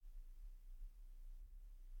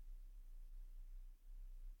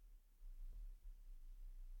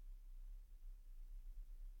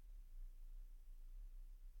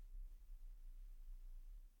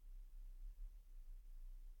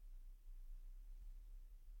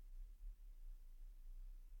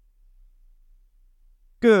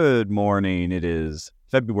Good morning. It is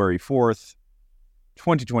February 4th,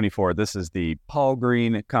 2024. This is the Paul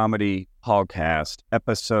Green Comedy PaulCast,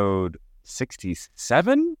 episode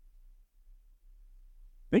 67?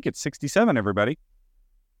 I think it's 67, everybody.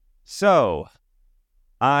 So,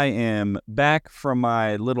 I am back from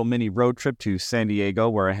my little mini road trip to San Diego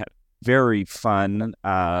where I had a very fun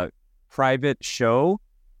private show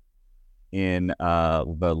in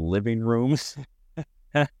the living rooms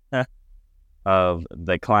of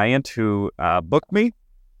the client who booked me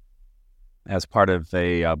as part of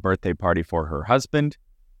a birthday party for her husband,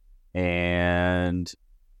 and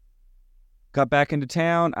got back into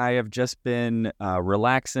town. I have just been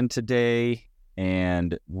relaxing today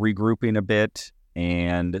and regrouping a bit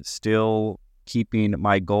and still keeping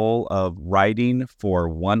my goal of writing for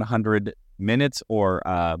 100 minutes or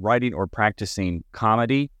writing or practicing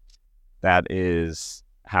comedy. That is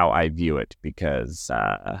how I view it because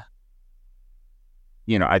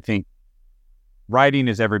I think writing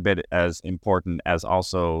is every bit as important as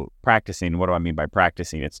also practicing. What do I mean by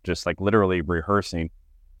practicing? It's just like literally rehearsing.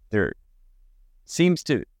 It seems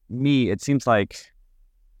like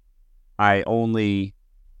I only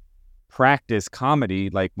practice comedy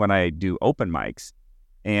like when I do open mics.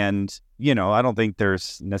 And, I don't think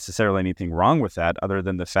there's necessarily anything wrong with that other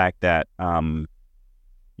than the fact that,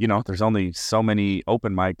 there's only so many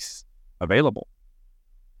open mics available.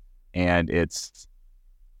 And it's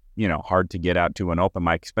hard to get out to an open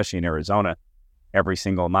mic, especially in Arizona, every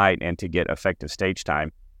single night and to get effective stage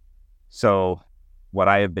time. So what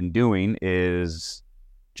I have been doing is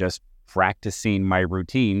just practicing my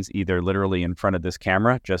routines, either literally in front of this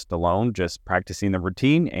camera, just alone, just practicing the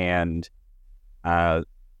routine and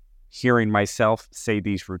hearing myself say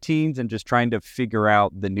these routines and just trying to figure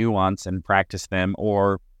out the nuance and practice them,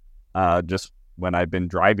 or just when I've been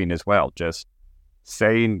driving as well, just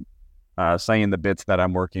saying the bits that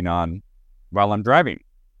I'm working on while I'm driving.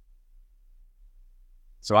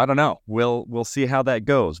 So I don't know. We'll see how that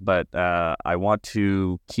goes, but I want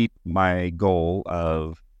to keep my goal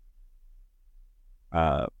of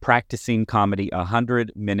practicing comedy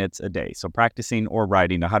 100 minutes a day. So practicing or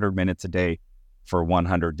writing 100 minutes a day for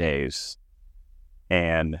 100 days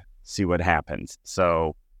and see what happens.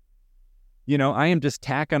 So I am just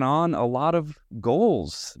tacking on a lot of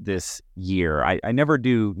goals this year. I never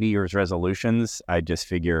do New Year's resolutions. I just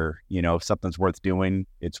figure, if something's worth doing,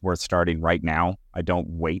 it's worth starting right now. I don't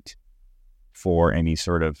wait for any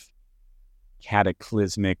sort of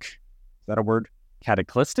cataclysmic, is that a word?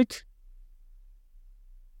 Cataclystic?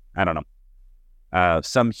 I don't know.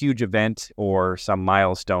 Some huge event or some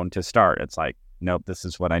milestone to start. It's like, nope, this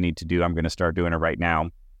is what I need to do. I'm going to start doing it right now.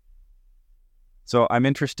 So I'm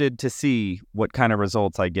interested to see what kind of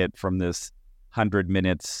results I get from this 100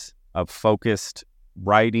 minutes of focused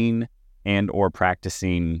writing and or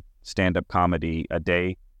practicing stand-up comedy a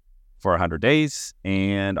day for 100 days.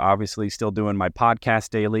 And obviously still doing my podcast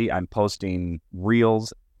daily. I'm posting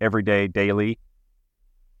reels every day, daily.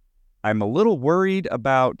 I'm a little worried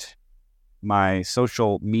about my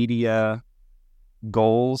social media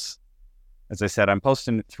goals. As I said, I'm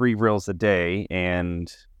posting 3 reels a day,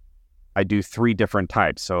 and I do 3 different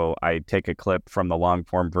types. So I take a clip from the long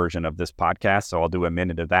form version of this podcast. So I'll do a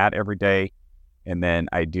minute of that every day. And then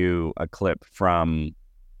I do a clip from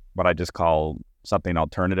what I just call something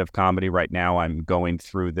alternative comedy. Right now, I'm going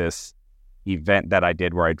through this event that I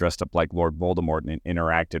did where I dressed up like Lord Voldemort and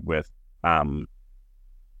interacted with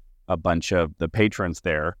a bunch of the patrons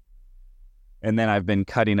there. And then I've been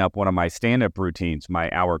cutting up one of my stand-up routines,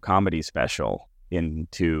 my hour comedy special,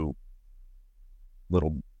 into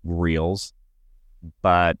little reels.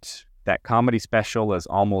 But that comedy special is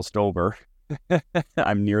almost over.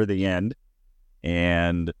 I'm near the end.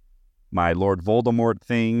 And my Lord Voldemort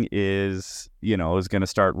thing is going to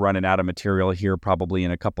start running out of material here probably in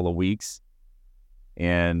a couple of weeks.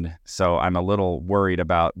 And so I'm a little worried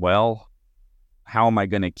about, how am I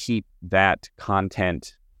going to keep that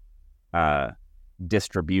content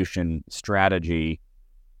distribution strategy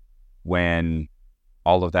when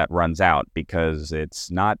all of that runs out? Because it's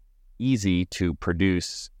not easy to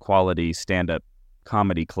produce quality stand-up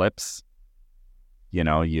comedy clips.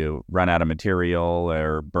 You run out of material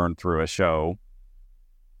or burn through a show.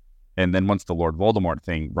 And then once the Lord Voldemort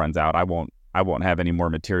thing runs out, I won't have any more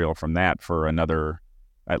material from that for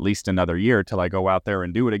at least another year till I go out there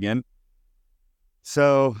and do it again.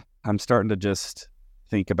 So I'm starting to just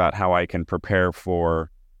think about how I can prepare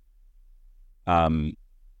for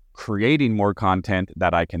creating more content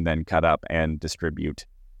that I can then cut up and distribute.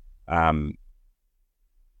 It's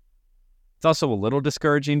also a little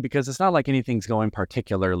discouraging because it's not like anything's going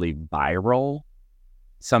particularly viral.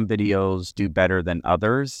 some videos do better than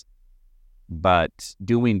others, but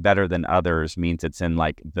doing better than others means it's in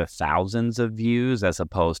like the thousands of views as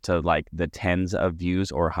opposed to like the tens of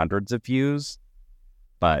views or hundreds of views.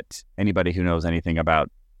 But anybody who knows anything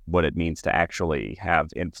about what it means to actually have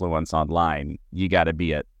influence online, you got to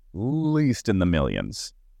be at least in the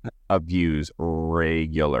millions of views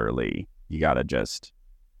regularly. You got to just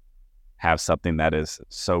have something that is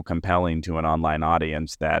so compelling to an online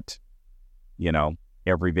audience that,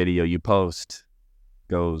 every video you post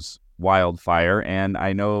goes wildfire. And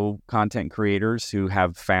I know content creators who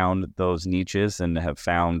have found those niches and have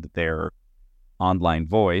found their online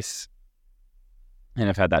voice and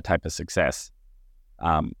have had that type of success.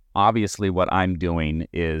 Obviously, what I'm doing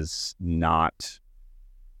is not,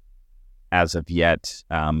 as of yet,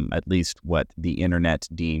 at least what the internet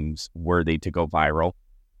deems worthy to go viral.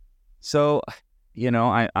 So,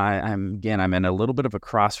 I'm in a little bit of a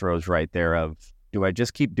crossroads right there of, do I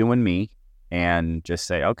just keep doing me and just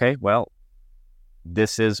say, okay, well,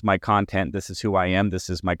 this is my content, this is who I am, this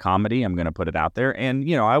is my comedy, I'm going to put it out there. And,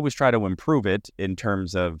 I always try to improve it in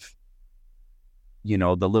terms of,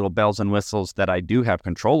 the little bells and whistles that I do have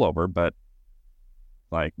control over. But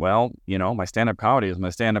like, well, my stand-up comedy is my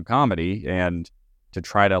stand-up comedy, and to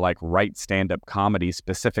try to like write stand-up comedy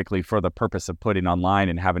specifically for the purpose of putting online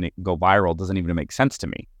and having it go viral doesn't even make sense to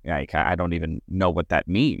me. Like, I don't even know what that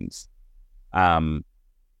means. So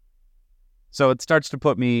it starts to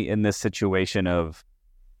put me in this situation of,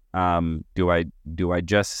 do I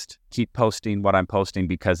just keep posting what I'm posting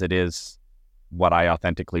because it is what I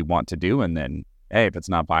authentically want to do, and then, hey, if it's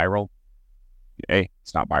not viral, hey,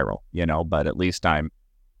 it's not viral, but at least I'm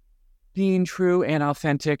being true and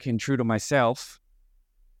authentic and true to myself?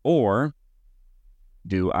 Or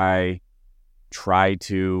do I try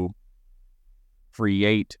to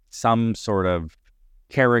create some sort of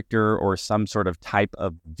character or some sort of type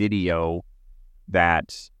of video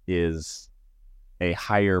that is a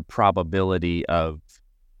higher probability of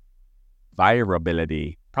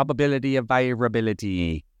virability? Probability of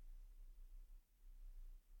virability.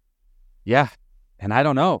 Yeah. And I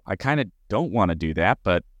don't know. I kind of don't want to do that,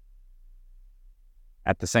 but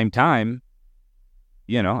at the same time,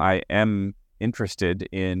 I am interested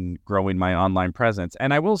in growing my online presence.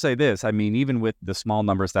 And I will say this, even with the small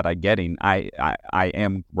numbers that I'm getting, I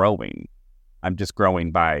am growing. I'm just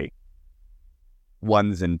growing by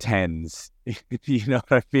ones and tens. You know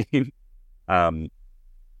what I mean?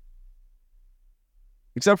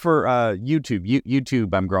 Except for YouTube.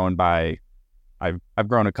 YouTube, I'm growing by, I've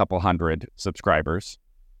grown a couple hundred subscribers,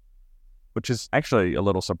 which is actually a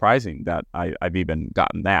little surprising that I've even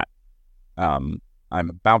gotten that. I'm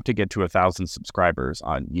about to get to 1,000 subscribers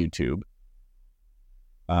on YouTube.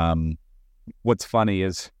 What's funny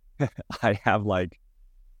is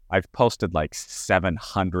I've posted like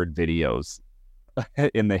 700 videos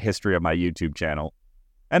in the history of my YouTube channel.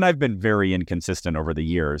 And I've been very inconsistent over the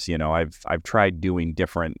years. I've tried doing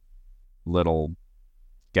different little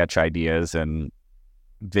sketch ideas and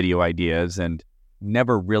video ideas and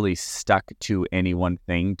never really stuck to any one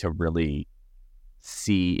thing to really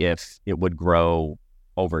see if it would grow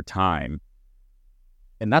over time.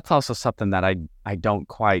 And that's also something that I don't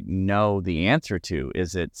quite know the answer to.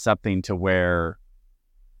 Is it something to where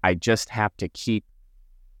I just have to keep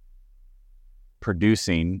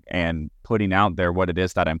producing and putting out there what it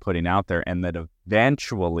is that I'm putting out there, and that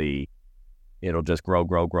eventually it'll just grow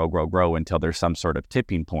until there's some sort of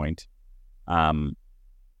tipping point?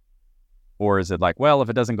 Or is it like, well, if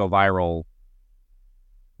it doesn't go viral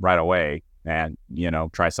right away, and,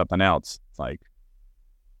 try something else? It's like,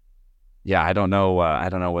 yeah, I don't know. I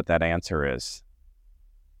don't know what that answer is.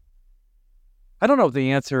 I don't know what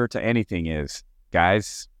the answer to anything is,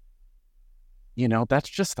 guys. That's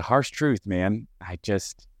just the harsh truth, man.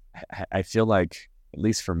 I feel like, at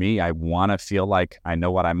least for me, I want to feel like I know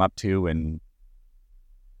what I'm up to and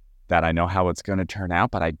that I know how it's going to turn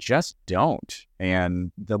out, but I just don't.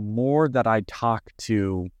 And the more that I talk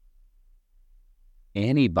to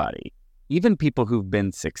anybody, even people who've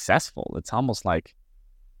been successful, it's almost like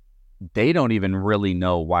they don't even really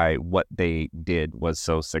know why what they did was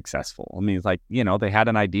so successful. It's like, they had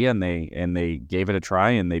an idea and they gave it a try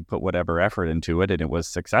and they put whatever effort into it and it was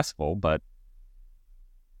successful. But,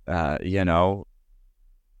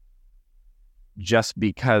 just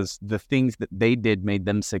because the things that they did made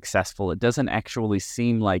them successful, it doesn't actually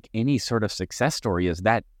seem like any sort of success story is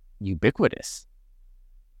that ubiquitous.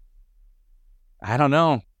 I don't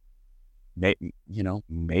know.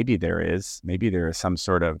 Maybe there is. Maybe there is some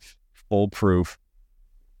sort of foolproof.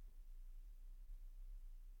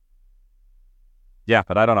 Yeah,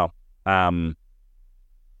 but I don't know.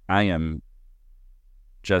 I am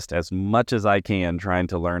just as much as I can, trying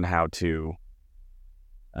to learn how to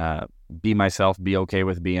be myself, be okay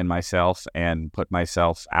with being myself, and put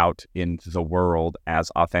myself out into the world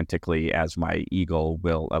as authentically as my ego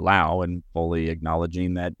will allow, and fully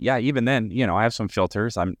acknowledging that, yeah, even then, I have some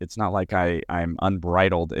filters. It's not like I'm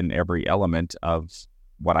unbridled in every element of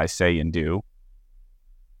what I say and do.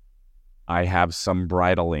 I have some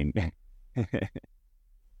bridling.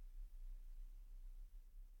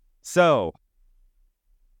 So,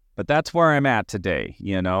 but that's where I'm at today.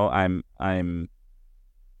 I'm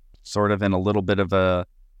sort of in a little bit of I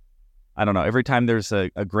don't know, every time there's a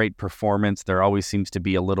great performance, there always seems to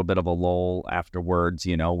be a little bit of a lull afterwards,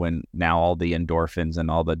 when now all the endorphins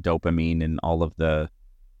and all the dopamine and all of the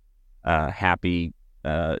happy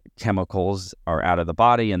chemicals are out of the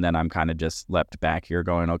body. And then I'm kind of just leapt back here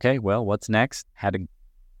going, okay, well, what's next? Had a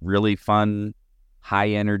really fun, high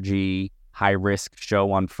energy, high risk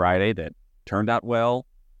show on Friday that turned out well.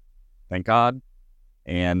 Thank God.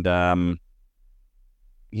 And,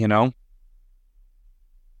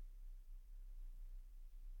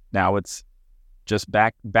 now it's just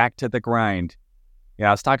back to the grind. Yeah,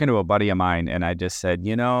 I was talking to a buddy of mine and I just said,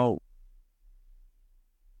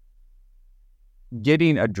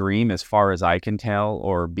 getting a dream, as far as I can tell,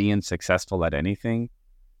 or being successful at anything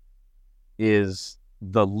is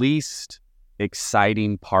the least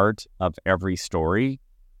exciting part of every story,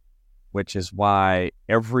 which is why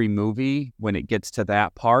every movie, when it gets to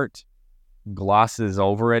that part, glosses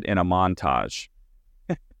over it in a montage.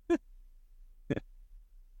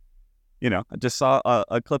 I just saw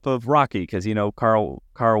a clip of Rocky because, Carl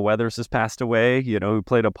Weathers has passed away, who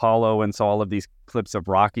played Apollo. And so all of these clips of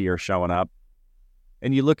Rocky are showing up.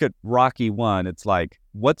 And you look at Rocky 1, it's like,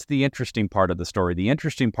 what's the interesting part of the story? The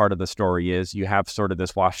interesting part of the story is you have sort of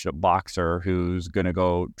this washed-up boxer who's going to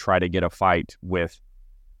go try to get a fight with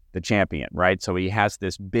the champion, right? So he has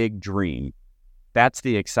this big dream. That's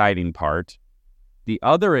the exciting part. The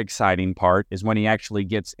other exciting part is when he actually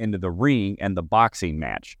gets into the ring and the boxing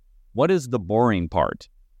match. What is the boring part?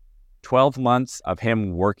 12 months of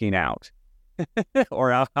him working out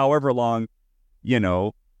or however long,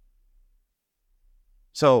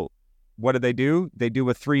 So what do? They do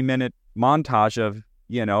a 3-minute montage of,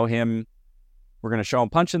 him. We're going to show him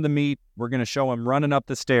punching the meat. We're going to show him running up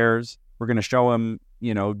the stairs. We're going to show him,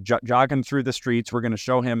 jogging through the streets. We're going to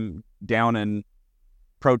show him down in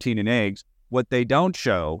protein and eggs. What they don't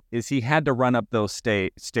show is he had to run up those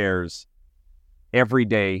stairs every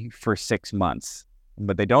day for 6 months.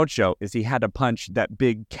 What they don't show is he had to punch that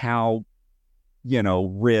big cow,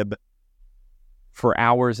 rib for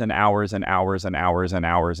hours and hours and hours and hours and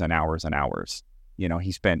hours and hours and hours.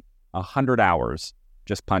 He spent 100 hours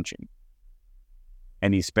just punching.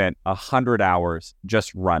 And he spent 100 hours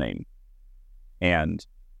just running. And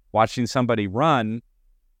watching somebody run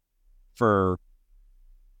for,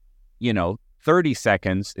 30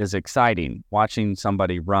 seconds is exciting. Watching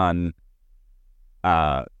somebody run,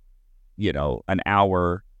 an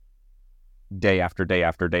hour, day after day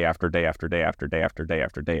after day after day after day after day after day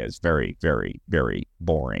after day is very, very, very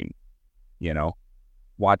boring.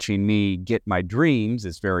 Watching me get my dreams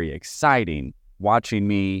is very exciting. Watching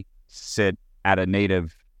me sit at a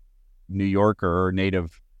native New Yorker or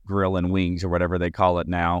native grill and wings or whatever they call it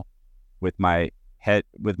now, with my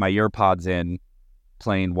earpods in,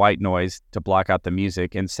 playing white noise to block out the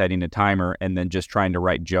music and setting a timer, and then just trying to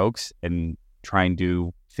write jokes and trying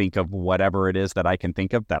to think of whatever it is that I can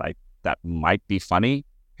think of that might be funny.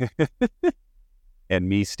 And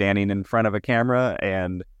me standing in front of a camera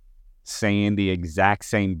and saying the exact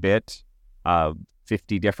same bit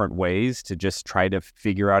 50 different ways to just try to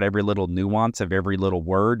figure out every little nuance of every little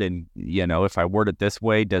word. And, if I word it this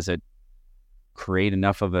way, does it create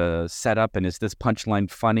enough of a setup? And is this punchline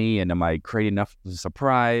funny? And am I creating enough of a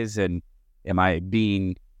surprise? And am I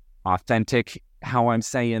being authentic how I'm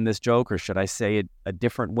saying this joke, or should I say it a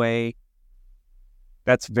different way?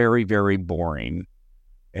 That's very, very boring.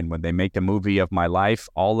 And when they make a movie of my life,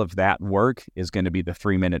 all of that work is going to be the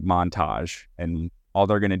 3-minute montage. And all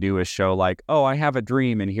they're going to do is show like, oh, I have a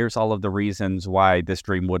dream, and here's all of the reasons why this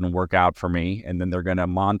dream wouldn't work out for me. And then they're going to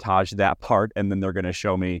montage that part, and then they're going to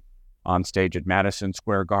show me on stage at Madison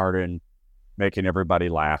Square Garden making everybody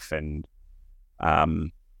laugh. And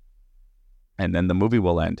then the movie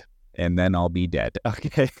will end. And then I'll be dead.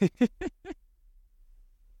 Okay.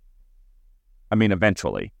 I mean,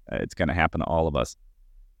 eventually, it's going to happen to all of us.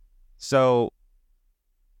 So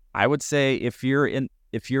I would say if you're in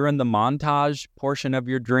the montage portion of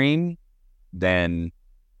your dream, then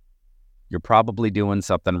you're probably doing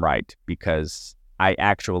something right, because I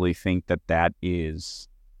actually think that is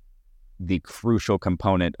the crucial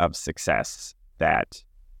component of success, that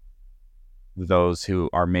those who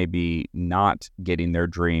are maybe not getting their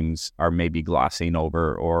dreams are maybe glossing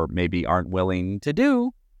over or maybe aren't willing to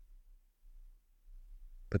do.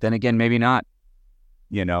 But then again, maybe not.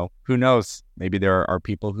 Who knows? Maybe there are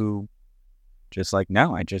people who just like,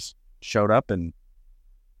 no, I just showed up and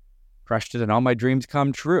crushed it and all my dreams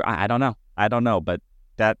come true. I don't know. But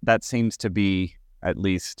that seems to be, at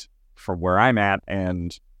least for where I'm at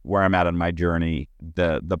and where I'm at in my journey,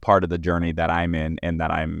 the part of the journey that I'm in and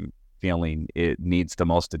that I'm feeling it needs the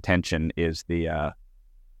most attention is the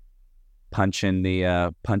punching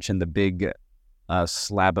the big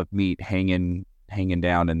slab of meat hanging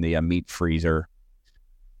down in the meat freezer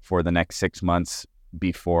for the next 6 months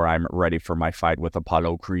before I'm ready for my fight with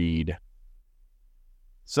Apollo Creed.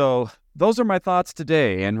 So those are my thoughts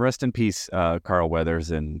today, and rest in peace, Carl Weathers,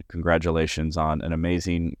 and congratulations on an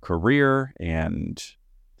amazing career, and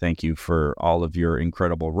thank you for all of your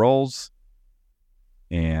incredible roles,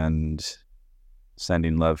 and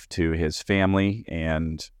sending love to his family.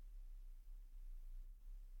 And,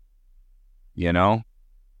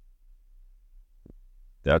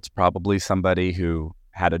 that's probably somebody who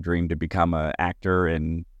had a dream to become an actor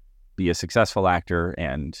and be a successful actor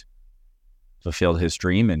and fulfilled his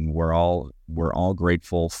dream, and we're all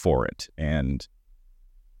grateful for it. And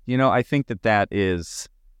I think that is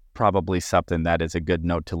probably something that is a good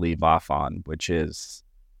note to leave off on, which is,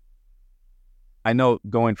 I know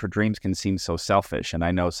going for dreams can seem so selfish, and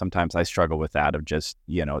I know sometimes I struggle with that of just,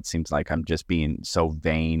 it seems like I'm just being so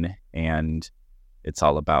vain and it's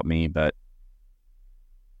all about me. But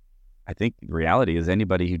I think the reality is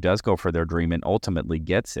anybody who does go for their dream and ultimately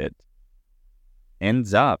gets it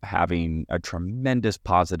ends up having a tremendous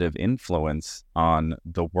positive influence on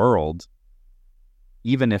the world,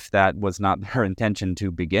 even if that was not their intention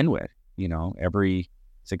to begin with. Every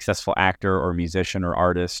successful actor or musician or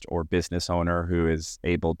artist or business owner who is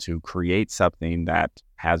able to create something that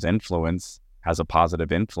has influence, has a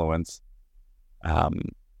positive influence,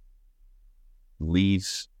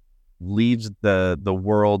 leaves the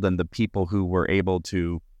world and the people who were able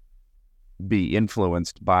to be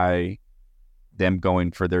influenced by them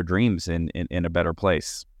going for their dreams in a better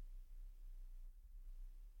place.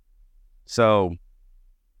 So,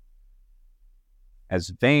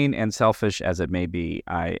 as vain and selfish as it may be,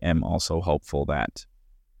 I am also hopeful that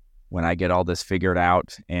when I get all this figured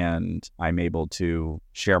out and I'm able to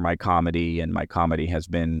share my comedy, and my comedy has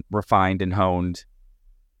been refined and honed,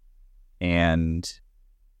 and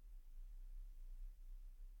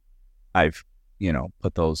I've,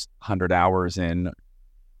 put those 100 hours in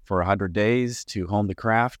for 100 days to hone the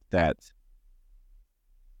craft, that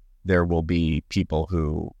there will be people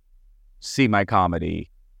who see my comedy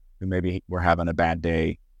who maybe were having a bad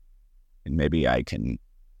day, and maybe I can,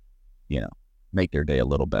 make their day a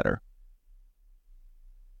little better.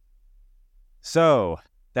 So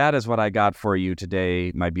that is what I got for you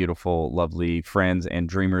today, my beautiful, lovely friends and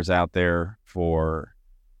dreamers out there, for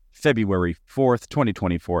February 4th,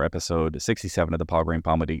 2024, episode 67 of the Paul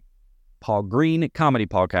Green Comedy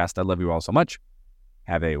PaulCast. I love you all so much.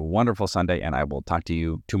 Have a wonderful Sunday, and I will talk to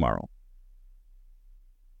you tomorrow.